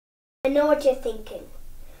I know what you're thinking.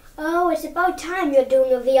 Oh, it's about time you're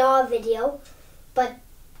doing a VR video, but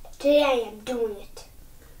today I'm doing it.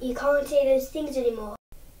 You can't say those things anymore.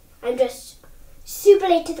 I'm just super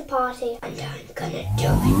late to the party and I'm gonna do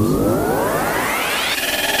it.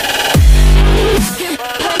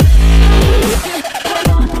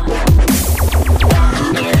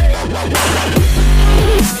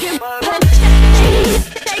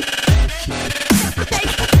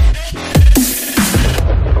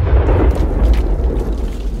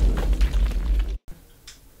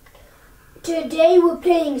 Today we're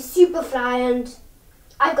playing Superfly and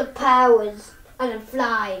I've got powers and I'm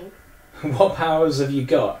flying. What powers have you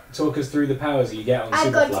got? Talk us through the powers that you get on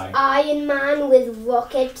I've Superfly. got Iron Man with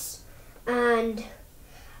rockets and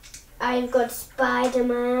I've got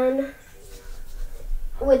Spider-Man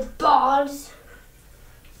with balls.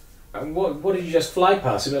 And what did you just fly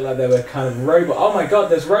past? It looked like they were kind of robots. Oh my god,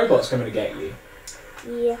 there's robots coming to get you.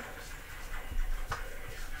 Yeah.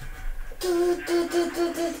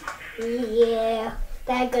 Yeah,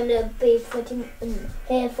 they're gonna be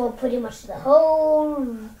here for pretty much the whole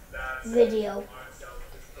video.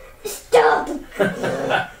 Stop!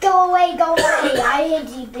 Go away, go away! I hate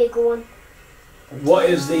you, big one. What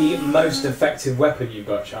is the most effective weapon you've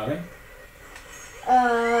got, Charlie?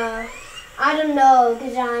 I don't know,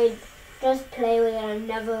 because I just play with it and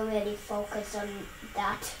never really focus on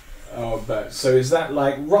that. Oh, but so is that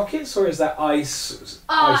like rockets or is that icicles?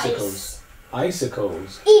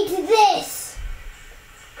 Icicles. Eat this!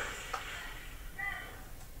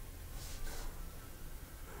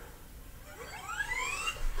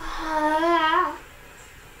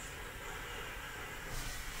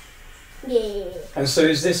 Yeah. And so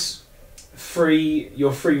is this free?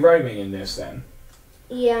 You're free roaming in this then?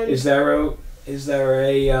 Yeah. Is there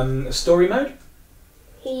a story mode?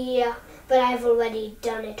 Yeah, but I've already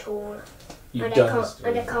done it all. You've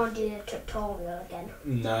And I can't do the tutorial again.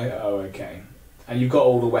 No? Oh, okay. And you've got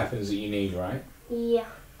all the weapons that you need, right? Yeah.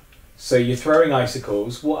 So you're throwing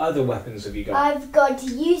icicles. What other weapons have you got? I've got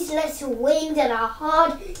useless wings that are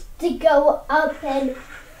hard to go up and...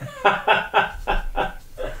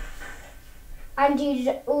 and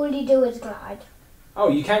all you do is glide. Oh,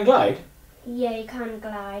 you can glide? Yeah, you can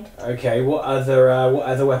glide. Okay, what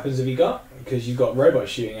other weapons have you got? Because you've got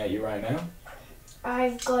robots shooting at you right now.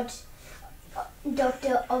 I've got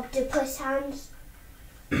Dr. Octopus hands.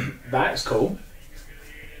 That's cool.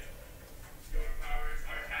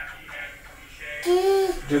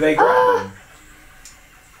 Do they grab them?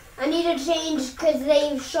 I need to change because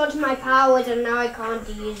they've shot my powers and now I can't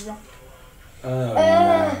use them. Oh, no.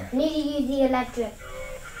 I need to use the electric.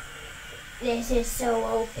 This is so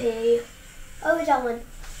OP. Oh, is that one?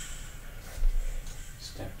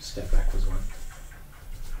 Step backwards one.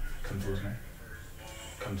 Come towards me.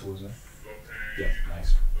 Come towards me. Yeah,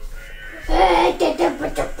 nice.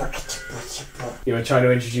 You were trying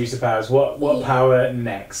to introduce the powers. What power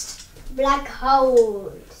next? Black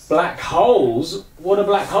holes. Black holes? What do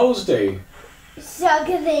black holes do? Suck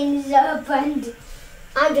things up and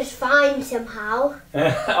I'm just fine somehow.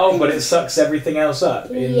 Oh, but it sucks everything else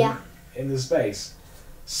up in the space.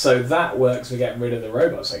 So that works for getting rid of the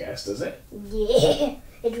robots, I guess, does it? Yeah,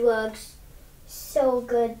 it works so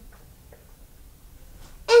good.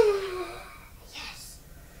 Yes.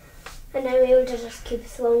 And I'm able to just keep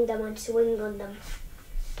throwing them and swing on them.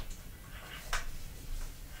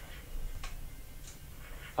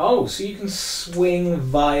 Oh, so you can swing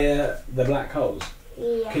via the black holes?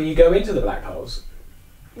 Yeah. Can you go into the black holes?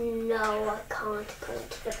 No, I can't go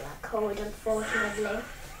into the black hole, unfortunately.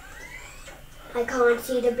 I can't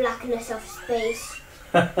see the blackness of space.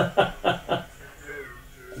 The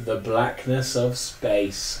blackness of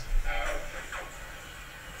space.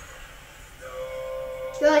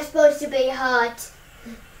 You're supposed to be hot.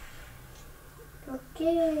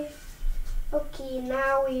 Okay. Okay,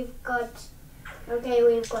 now we've got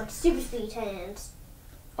super speed hands.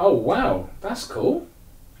 Oh wow, that's cool.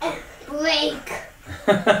 Break.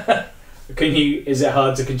 Is it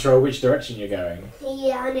hard to control which direction you're going?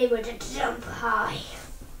 Yeah, I'm able to jump high.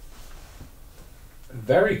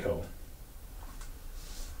 Very cool.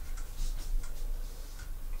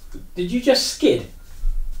 Did you just skid?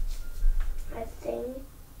 I think.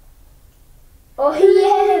 Oh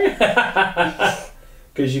yeah!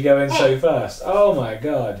 Because you're going so fast. Oh my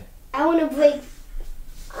god. I want to break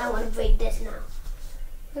this now.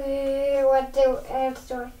 What else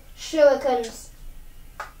do I? Shurikens.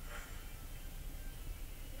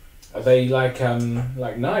 Are they like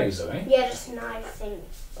knives, are they? Yeah, just knife things.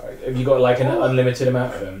 Have you got like an unlimited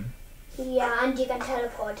amount of them? Yeah, and you can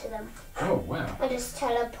teleport to them. Oh wow. And just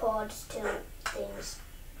teleport to things.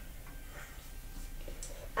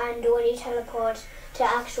 and when you teleport to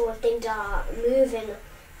actual things that are moving,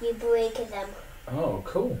 you break them. Oh,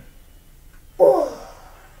 cool. Oh,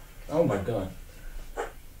 Oh my god.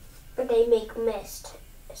 they make mist.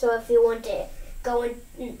 So if you want to go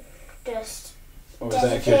and just... Or is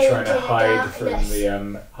that if you're trying to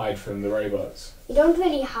darkness. hide from the robots? You don't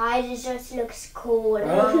really hide, it just looks cool.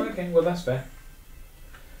 Oh, okay. Well, that's fair.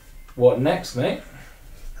 What next, mate?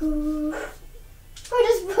 Ooh.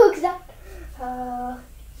 I just broke that.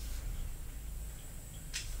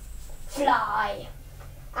 Fly.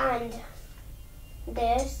 And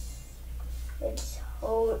this, it's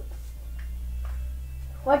whole...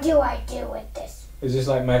 What do I do with this? Is this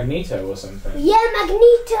like Magneto or something? Yeah,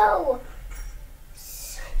 Magneto!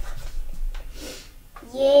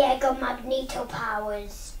 Yeah, I got Magneto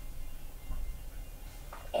powers.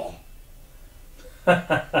 Yeah.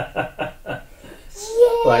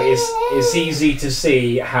 Like it's easy to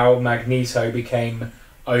see how Magneto became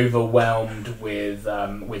overwhelmed with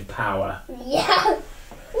power. Yeah.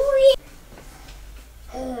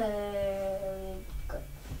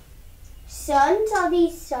 Suns? Are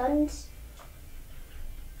these suns?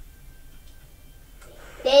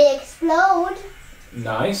 They explode.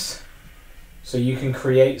 Nice. So you can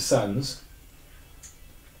create suns.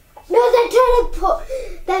 No, they're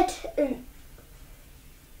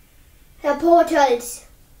portals.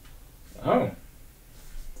 Oh.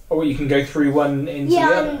 Oh, well, you can go through one into the Yeah,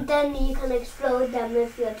 other. and then you can explode them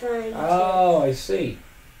if you're trying to. Oh, I see.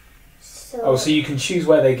 So So you can choose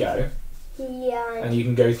where they go, yeah. and you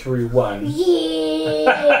can go through one.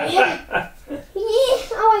 Yeah. Yeah.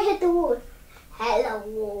 Oh, I hit the wall. Hello,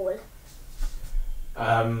 wall.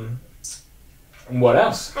 What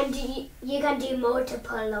else? And you can do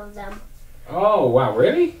multiple of them. Oh, wow,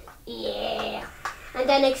 really? Yeah. And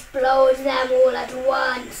then explode them all at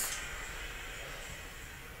once.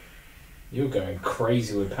 You're going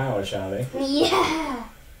crazy with power, Charlie. Yeah.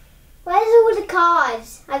 Where's all the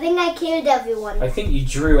cards? I think I killed everyone. I think you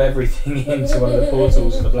drew everything into one of the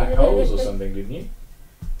portals in the black holes or something, didn't you?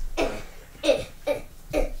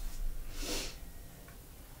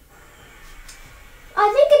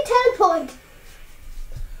 I think it teleported.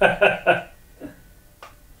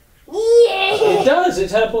 Yeah. It does. It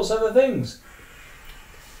teleports other things.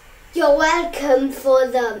 You're welcome for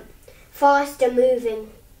the faster moving.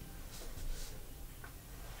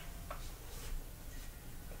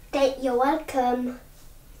 You're welcome.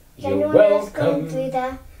 Is You're anyone else going welcome. through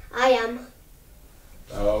there? I am.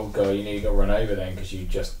 Oh god, you need to go run over then because you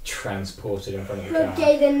just transported in front of the car.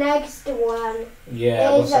 Okay, the next one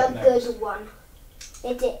Yeah, is what's up a next? good one.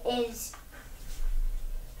 It is.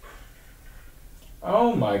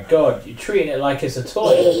 Oh my god, you're treating it like it's a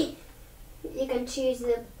toy. You can choose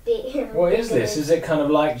the big. What is this? Is it kind of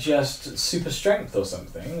like just super strength or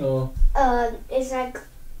something? Or It's like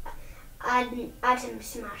an atom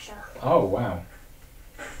smasher. oh wow.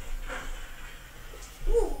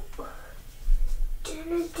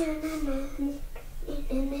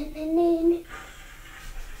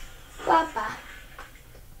 Papa.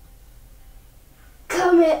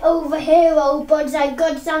 Come over here, robots. I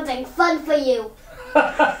got something fun for you.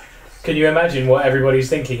 Can you imagine what everybody's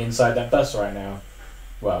thinking inside that bus right now?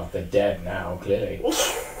 Well, they're dead now, clearly.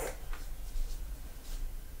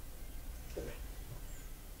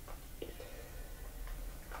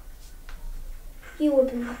 You will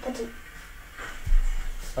be my pet.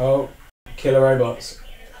 Oh, killer robots.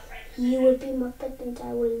 You will be my pet and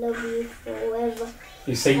I will love you forever.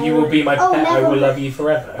 You say you will be my Oh, pet, I never will mind. love you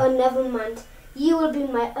forever. Oh, never mind. You will be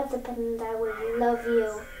my other pet and I will love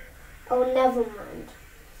you. Oh, never mind.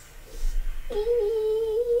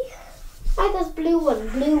 I got blue one.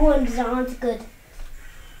 Blue ones aren't good.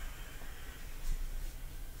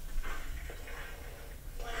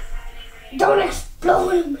 Don't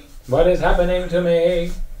explode me. What is happening to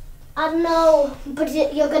me? I don't know, but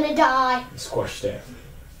you're gonna die. Squashed it.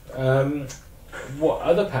 What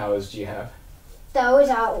other powers do you have? Those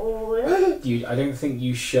are all. I don't think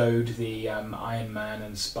you showed the Iron Man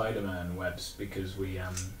and Spider-Man webs because we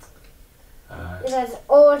There's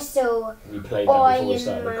also played that before we Iron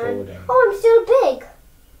started Man. recording. Oh, I'm still big.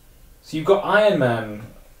 So you've got Iron Man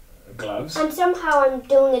gloves. And somehow I'm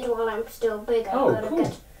doing it while I'm still big. I've Oh, got to cool.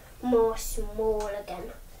 get more small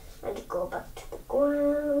again. And go back to the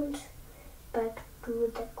ground. Back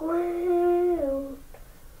to the ground.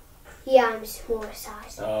 Yeah, I'm smaller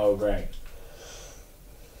size. Oh, great.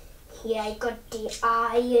 Yeah, I got the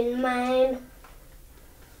Iron Man.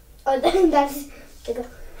 Oh, that's... Did you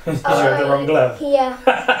have the wrong glove? Yeah.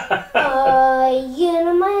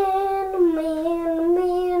 Iron Man,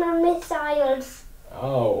 and missiles.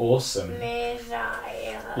 Oh, awesome.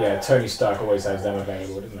 Missiles. Yeah, Tony Stark always has them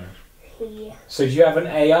available, doesn't he? Yeah. So do you have an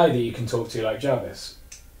AI that you can talk to like Jarvis?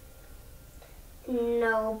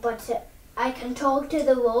 No, but I can talk to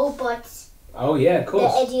the robots. Oh yeah, of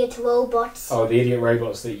course. The idiot robots. Oh, the idiot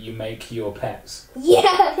robots that you make your pets.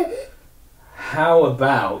 Yeah. How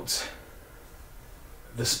about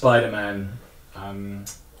the Spider-Man?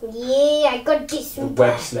 Yeah, I got this The one.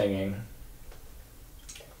 web slinging.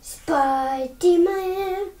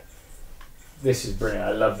 Spider-Man. This is brilliant.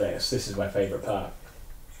 I love this. This is my favourite part.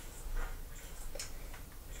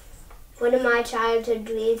 One of my childhood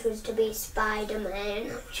dreams was to be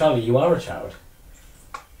Spider-Man. Charlie, you are a child.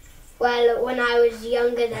 Well, when I was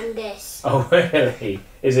younger than this. Oh really?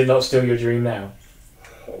 Is it not still your dream now?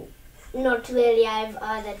 Not really, I have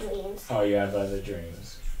other dreams. Oh, you have other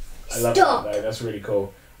dreams. I love Stop. that though. That's really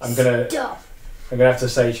cool. I'm gonna have to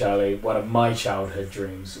say, Charlie, one of my childhood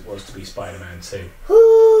dreams was to be Spider-Man too.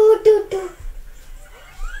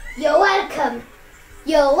 You're welcome.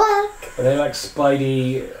 You're welcome. Are they like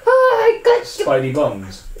Spidey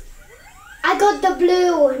bombs? I got the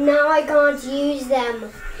blue. Now I can't use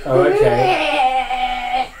them. Oh,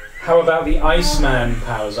 okay. How about the Iceman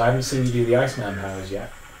powers? I haven't seen you do the Iceman powers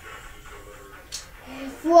yet.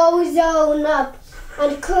 Frozen up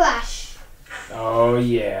and crash. Oh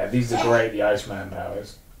yeah, these are great, the Iceman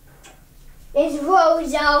powers. It's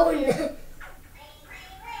frozen.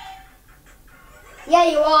 Yeah,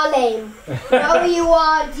 you are lame. No, you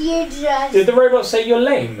aren't. You just. Did the robot say you're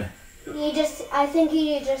lame? I think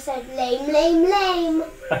you just said lame, lame, lame.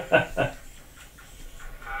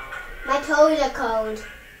 My toes are cold.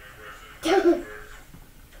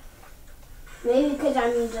 Maybe because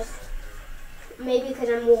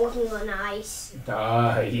I'm walking on ice.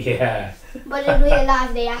 Ah, yeah. But in real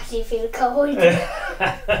life, they actually feel cold.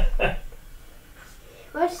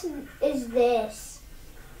 What is this?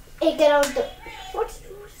 Hey, get out the. What's.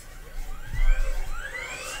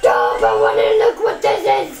 Stop! I want to look what this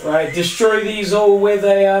is. Right, destroy these all with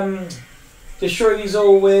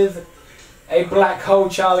a black hole,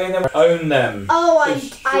 Charlie, and then own them. Oh, I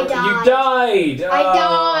died. You died. I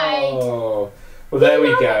died. Oh. Well, there we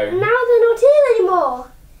go. Now they're not here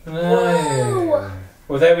anymore. No. Wow.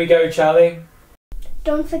 Well, there we go, Charlie.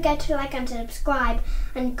 Don't forget to like and subscribe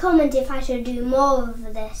and comment if I should do more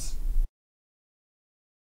of this.